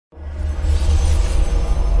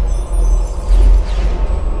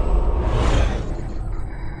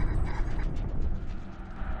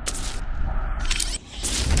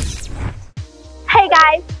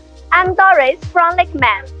Doris from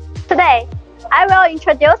Lakeman. Today, I will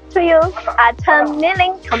introduce to you a 10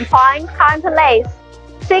 milling combined current lathe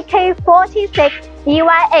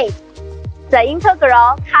CK46DY8. The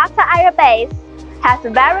integral cast iron base has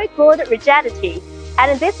very good rigidity,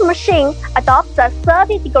 and this machine adopts a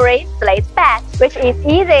 30-degree slit bed, which is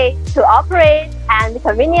easy to operate and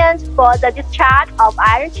convenient for the discharge of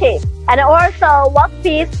iron chips, and also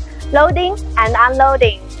workpiece loading and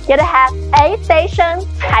unloading. It has 8-station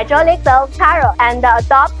hydraulic servo and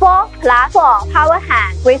adopt 4+4 power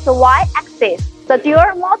hand with Y-axis. The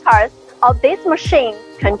dual motors of this machine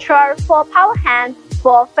control 4 power hands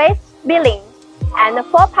for face milling and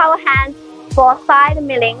 4 power hands for side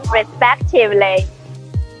milling respectively.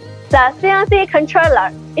 The CNC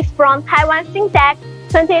controller is from Taiwan Syntax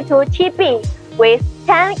 22TB with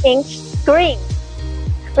 10-inch screen,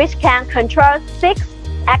 which can control 6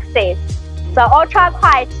 axes. The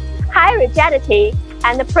ultra-quiet, high rigidity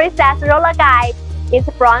and precise roller guide is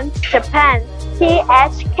from Japan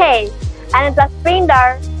THK, and the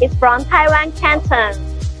spindle is from Taiwan Canton.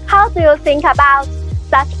 How do you think about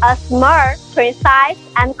such a small, precise,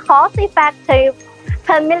 and cost-effective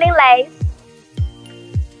 10 milling lathe?